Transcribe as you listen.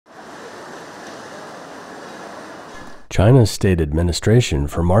China's State Administration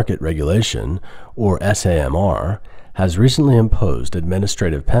for Market Regulation, or SAMR, has recently imposed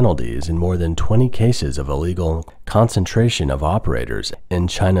administrative penalties in more than 20 cases of illegal concentration of operators in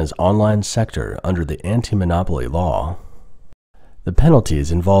China's online sector under the anti-monopoly law. The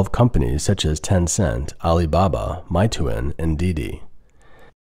penalties involve companies such as Tencent, Alibaba, Meituan, and DiDi.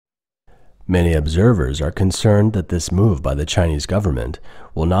 Many observers are concerned that this move by the Chinese government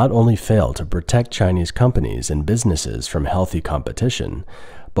will not only fail to protect Chinese companies and businesses from healthy competition,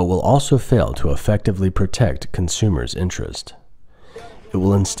 but will also fail to effectively protect consumers' interest. It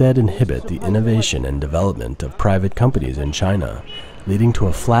will instead inhibit the innovation and development of private companies in China, leading to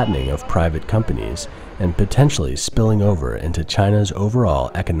a flattening of private companies and potentially spilling over into China's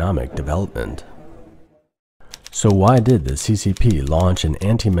overall economic development. So why did the CCP launch an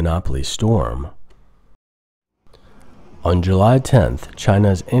anti-monopoly storm? On July 10th,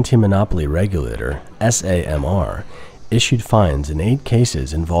 China's anti-monopoly regulator, SAMR, issued fines in 8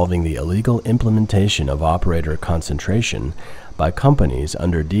 cases involving the illegal implementation of operator concentration by companies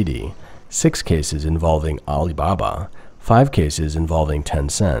under DiDi, 6 cases involving Alibaba, 5 cases involving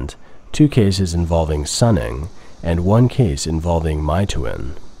Tencent, 2 cases involving Sunning, and 1 case involving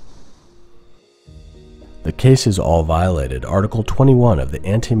Meituan. The cases all violated Article 21 of the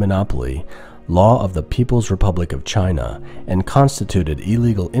Anti-Monopoly Law of the People's Republic of China and constituted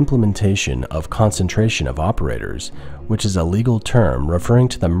illegal implementation of concentration of operators, which is a legal term referring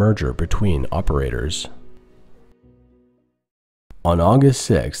to the merger between operators. On August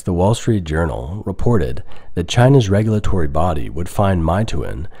 6, the Wall Street Journal reported that China's regulatory body would fine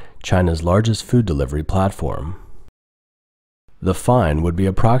Meituan, China's largest food delivery platform. The fine would be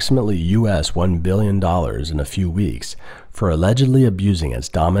approximately US $1 billion in a few weeks for allegedly abusing its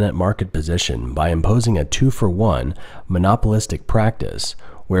dominant market position by imposing a 2-for-1 monopolistic practice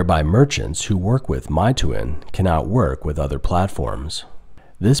whereby merchants who work with Meituan cannot work with other platforms.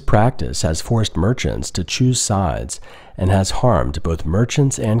 This practice has forced merchants to choose sides and has harmed both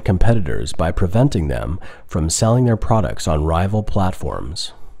merchants and competitors by preventing them from selling their products on rival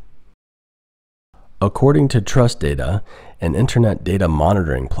platforms. According to Trust Data, an internet data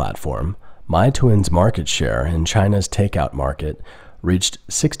monitoring platform, Meituan's market share in China's takeout market reached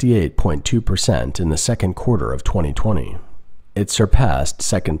 68.2% in the second quarter of 2020. It surpassed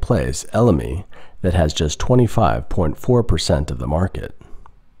second place Elimi, that has just 25.4% of the market.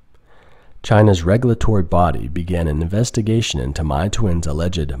 China's regulatory body began an investigation into Meituan's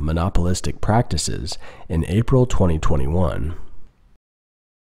alleged monopolistic practices in April 2021.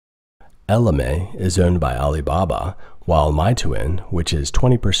 Elimi is owned by Alibaba, while Meituan, which is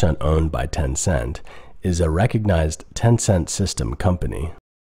 20% owned by Tencent, is a recognized Tencent system company.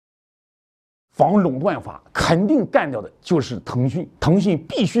 防垄断法肯定干掉的就是腾讯，腾讯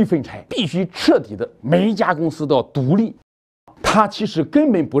必须分拆，必须彻底的，每一家公司都要独立。它其实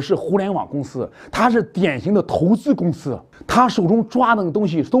根本不是互联网公司，它是典型的投资公司。他手中抓的东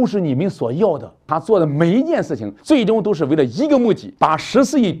西都是你们所要的，他做的每一件事情，最终都是为了一个目的，把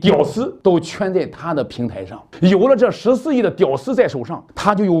14亿屌丝都圈在他的平台上。有了这14亿的屌丝在手上，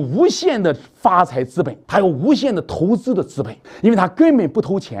他就有无限的发财资本，还有无限的投资的资本，因为他根本不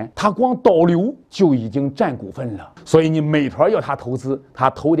投钱，他光导流就已经占股份了。所以你美团要他投资，他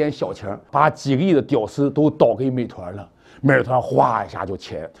投点小钱，把几个亿的屌丝都导给美团了，美团哗一下就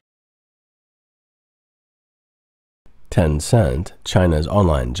起来了。 Tencent, China's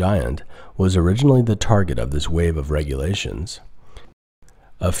online giant, was originally the target of this wave of regulations.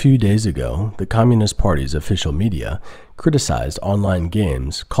 A few days ago, the Communist Party's official media criticized online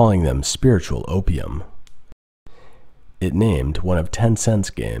games, calling them spiritual opium. It named one of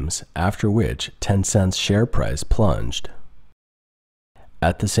Tencent's games, after which Tencent's share price plunged.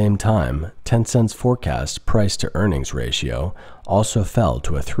 At the same time, Tencent's forecast price-to-earnings ratio also fell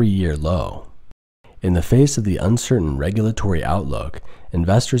to a 3-year low. In the face of the uncertain regulatory outlook,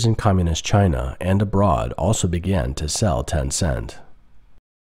 investors in Communist China and abroad also began to sell Tencent.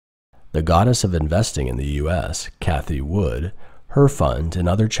 The goddess of investing in the US, Cathie Wood, her fund and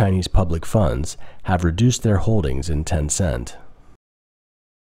other Chinese public funds have reduced their holdings in Tencent.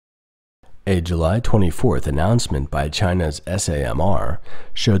 A July 24th announcement by China's SAMR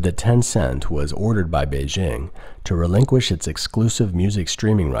showed that Tencent was ordered by Beijing to relinquish its exclusive music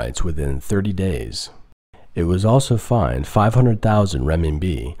streaming rights within 30 days. It was also fined 500,000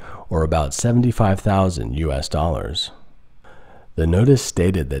 renminbi, or about $75,000 US. The notice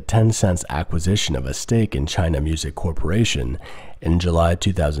stated that Tencent's acquisition of a stake in China Music Corporation in July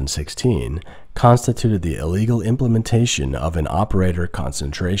 2016 constituted the illegal implementation of an operator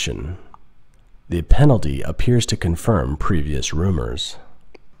concentration. The penalty appears to confirm previous rumors.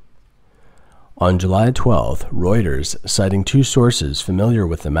 On July 12th, Reuters, citing two sources familiar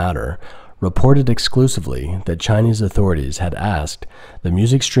with the matter, reported exclusively that Chinese authorities had asked the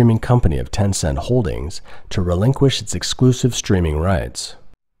music streaming company of Tencent Holdings to relinquish its exclusive streaming rights.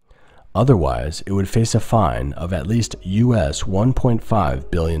 Otherwise, it would face a fine of at least US $1.5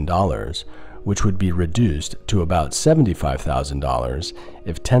 billion, which would be reduced to about $75,000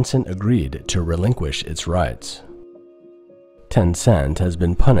 if Tencent agreed to relinquish its rights. Tencent has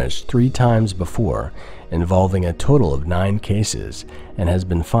been punished 3 times before, involving a total of 9 cases, and has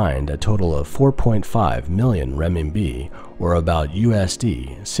been fined a total of 4.5 million renminbi, or about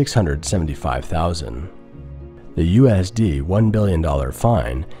USD 675,000. The USD $1 billion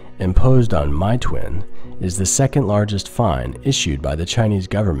fine imposed on Meituan is the second largest fine issued by the Chinese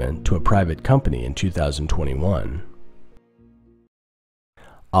government to a private company in 2021.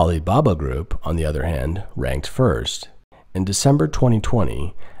 Alibaba Group, on the other hand, ranked first. In December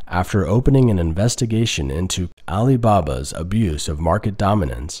 2020, after opening an investigation into Alibaba's abuse of market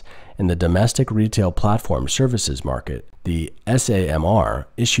dominance in the domestic retail platform services market, the SAMR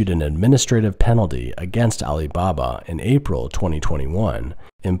issued an administrative penalty against Alibaba in April 2021,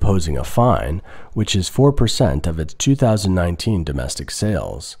 imposing a fine, which is 4% of its 2019 domestic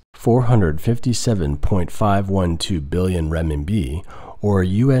sales, 457.512 billion renminbi, or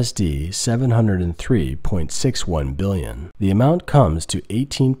USD 703.61 billion. The amount comes to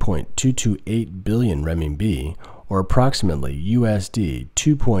 18.228 billion renminbi, or approximately USD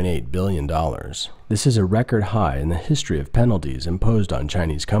 $2.8 billion. This is a record high in the history of penalties imposed on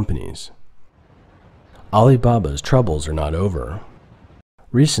Chinese companies. Alibaba's troubles are not over.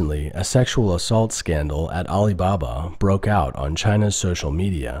 Recently, a sexual assault scandal at Alibaba broke out on China's social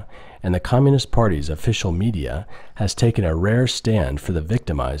media, and the Communist Party's official media has taken a rare stand for the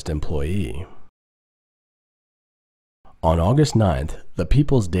victimized employee. On August 9th, the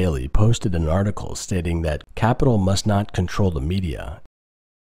People's Daily posted an article stating that capital must not control the media,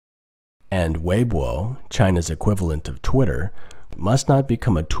 and Weibo, China's equivalent of Twitter, must not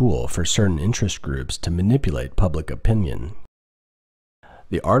become a tool for certain interest groups to manipulate public opinion.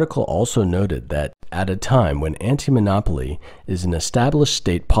 The article also noted that at a time when anti-monopoly is an established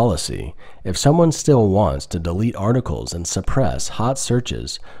state policy, if someone still wants to delete articles and suppress hot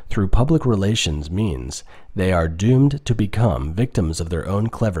searches through public relations means, they are doomed to become victims of their own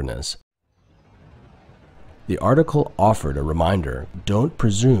cleverness. The article offered a reminder: don't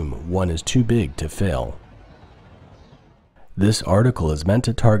presume one is too big to fail. This article is meant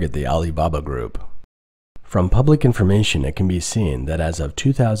to target the Alibaba Group. From public information, it can be seen that as of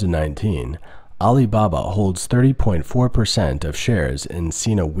 2019, Alibaba holds 30.4% of shares in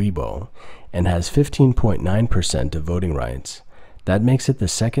Sina Weibo and has 15.9% of voting rights. That makes it the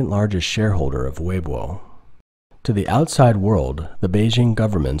second largest shareholder of Weibo. To the outside world, the Beijing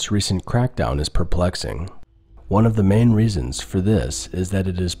government's recent crackdown is perplexing. One of the main reasons for this is that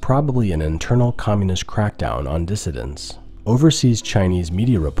it is probably an internal communist crackdown on dissidents. Overseas Chinese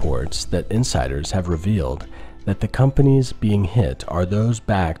media reports that insiders have revealed that the companies being hit are those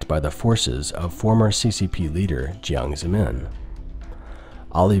backed by the forces of former CCP leader Jiang Zemin.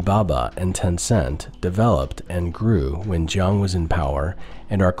 Alibaba and Tencent developed and grew when Jiang was in power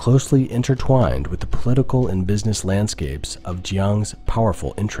and are closely intertwined with the political and business landscapes of Jiang's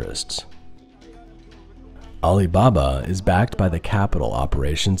powerful interests. Alibaba is backed by the capital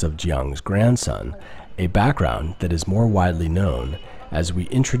operations of Jiang's grandson, a background that is more widely known, as we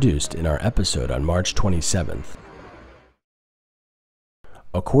introduced in our episode on March 27th.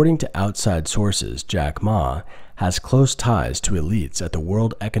 According to outside sources, Jack Ma has close ties to elites at the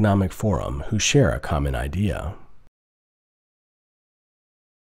World Economic Forum who share a common idea,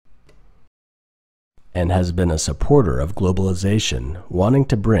 and has been a supporter of globalization, wanting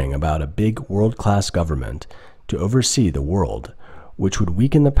to bring about a big world-class government to oversee the world, which would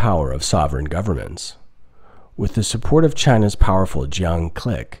weaken the power of sovereign governments. With the support of China's powerful Jiang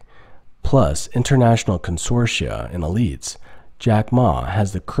clique, plus international consortia and elites, Jack Ma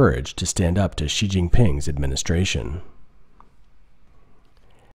has the courage to stand up to Xi Jinping's administration.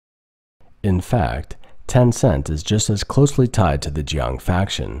 In fact, Tencent is just as closely tied to the Jiang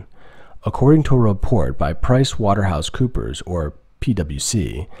faction. According to a report by PricewaterhouseCoopers, or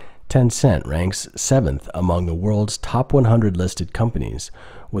PwC, Tencent ranks 7th among the world's top 100 listed companies,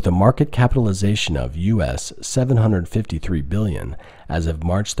 with a market capitalization of US $753 billion as of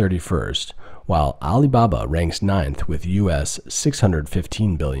March 31st, while Alibaba ranks 9th with US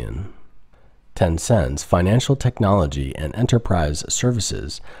 $615 billion. Tencent's financial technology and enterprise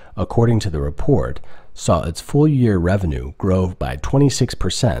services, according to the report, saw its full-year revenue grow by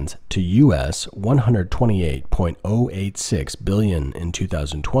 26% to US $128.086 billion in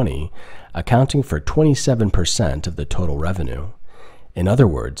 2020, accounting for 27% of the total revenue. In other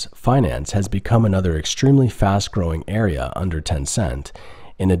words, finance has become another extremely fast-growing area under Tencent,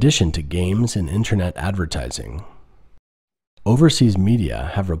 in addition to games and internet advertising. Overseas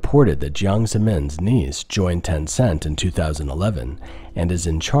media have reported that Jiang Zemin's niece joined Tencent in 2011 and is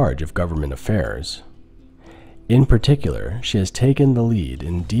in charge of government affairs. In particular, she has taken the lead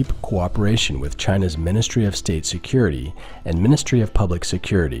in deep cooperation with China's Ministry of State Security and Ministry of Public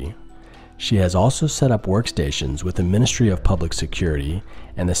Security. She has also set up workstations with the Ministry of Public Security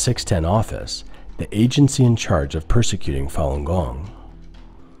and the 610 Office, the agency in charge of persecuting Falun Gong.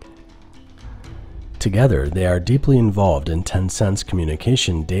 Together, they are deeply involved in Tencent's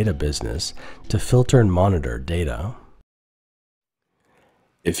communication data business to filter and monitor data.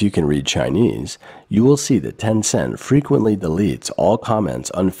 If you can read Chinese, you will see that Tencent frequently deletes all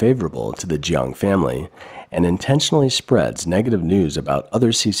comments unfavorable to the Jiang family and intentionally spreads negative news about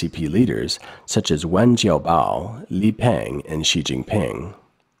other CCP leaders such as Wen Jiabao, Li Peng, and Xi Jinping.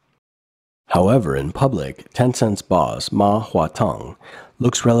 However, in public, Tencent's boss, Ma Huateng,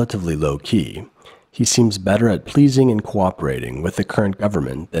 looks relatively low-key. He seems better at pleasing and cooperating with the current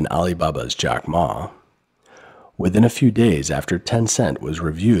government than Alibaba's Jack Ma. Within a few days after Tencent was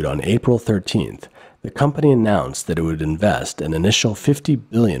reviewed on April 13th, the company announced that it would invest an initial 50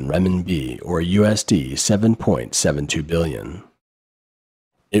 billion renminbi or USD 7.72 billion.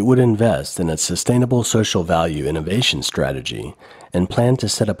 It would invest in its sustainable social value innovation strategy and plan to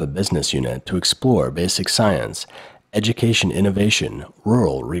set up a business unit to explore basic science, education innovation,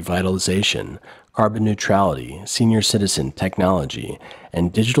 rural revitalization, carbon neutrality, senior citizen technology,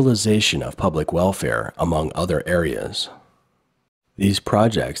 and digitalization of public welfare, among other areas. These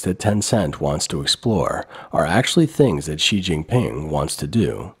projects that Tencent wants to explore are actually things that Xi Jinping wants to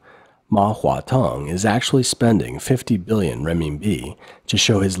do. Ma Huateng is actually spending 50 billion renminbi to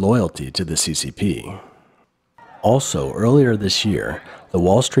show his loyalty to the CCP. Also, earlier this year, the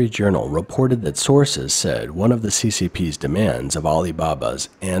Wall Street Journal reported that sources said one of the CCP's demands of Alibaba's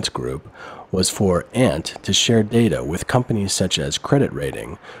Ant Group was for Ant to share data with companies such as Credit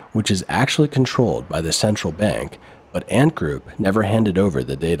Rating, which is actually controlled by the central bank, but Ant Group never handed over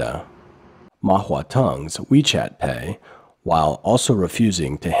the data. Ma Huateng's WeChat Pay, while also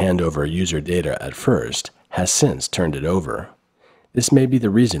refusing to hand over user data at first, has since turned it over. This may be the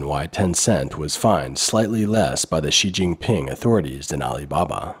reason why Tencent was fined slightly less by the Xi Jinping authorities than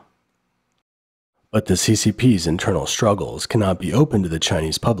Alibaba. But the CCP's internal struggles cannot be open to the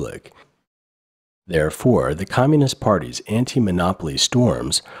Chinese public. Therefore, the Communist Party's anti-monopoly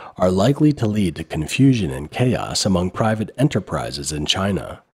storms are likely to lead to confusion and chaos among private enterprises in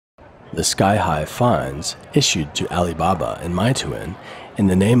China. The sky-high fines issued to Alibaba and Meituan in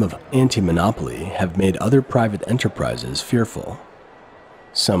the name of anti-monopoly have made other private enterprises fearful.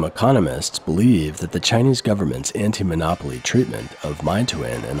 Some economists believe that the Chinese government's anti-monopoly treatment of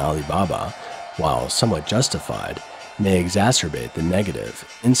Meituan and Alibaba, while somewhat justified, may exacerbate the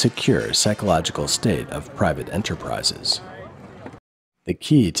negative, insecure psychological state of private enterprises. The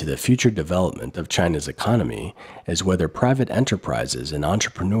key to the future development of China's economy is whether private enterprises and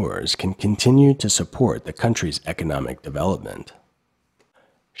entrepreneurs can continue to support the country's economic development.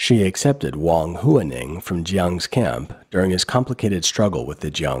 Xi accepted Wang Huaning from Jiang's camp during his complicated struggle with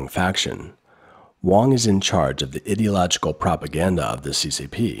the Jiang faction. Wang is in charge of the ideological propaganda of the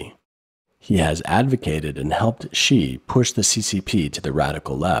CCP. He has advocated and helped Xi push the CCP to the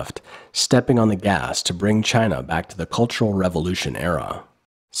radical left, stepping on the gas to bring China back to the Cultural Revolution era.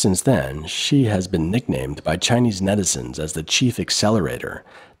 Since then, Xi has been nicknamed by Chinese netizens as the chief accelerator,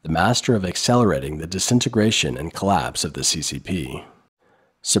 the master of accelerating the disintegration and collapse of the CCP.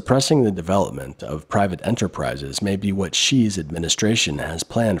 Suppressing the development of private enterprises may be what Xi's administration has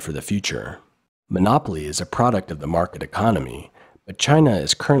planned for the future. Monopoly is a product of the market economy, but China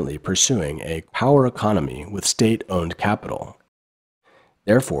is currently pursuing a power economy with state-owned capital.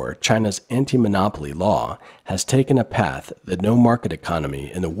 Therefore, China's anti-monopoly law has taken a path that no market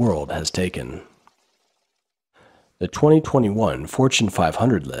economy in the world has taken. The 2021 Fortune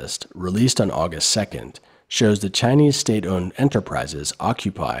 500 list, released on August 2nd, shows that Chinese state-owned enterprises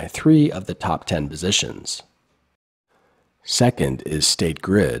occupy 3 of the top 10 positions. Second is State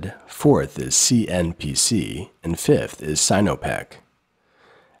Grid, fourth is CNPC, and fifth is Sinopec.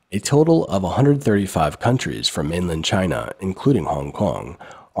 A total of 135 countries from mainland China, including Hong Kong,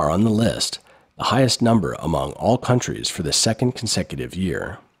 are on the list, the highest number among all countries for the second consecutive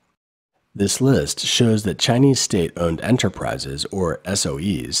year. This list shows that Chinese state-owned enterprises, or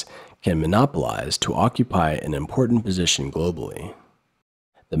SOEs, can monopolize to occupy an important position globally.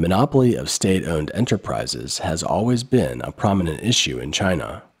 The monopoly of state-owned enterprises has always been a prominent issue in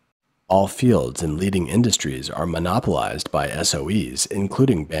China. All fields and leading industries are monopolized by SOEs,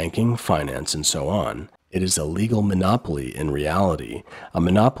 including banking, finance, and so on. It is a legal monopoly in reality, a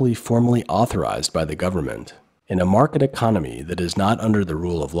monopoly formally authorized by the government. In a market economy that is not under the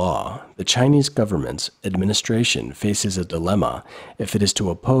rule of law, the Chinese government's administration faces a dilemma if it is to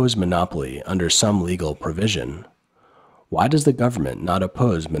oppose monopoly under some legal provision. Why does the government not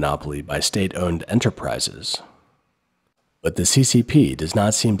oppose monopoly by state-owned enterprises? But the CCP does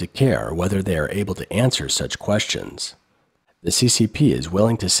not seem to care whether they are able to answer such questions. The CCP is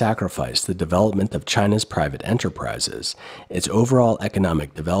willing to sacrifice the development of China's private enterprises, its overall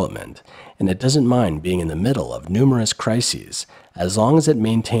economic development, and it doesn't mind being in the middle of numerous crises as long as it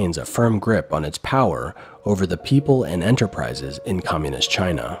maintains a firm grip on its power over the people and enterprises in Communist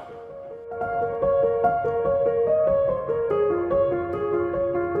China.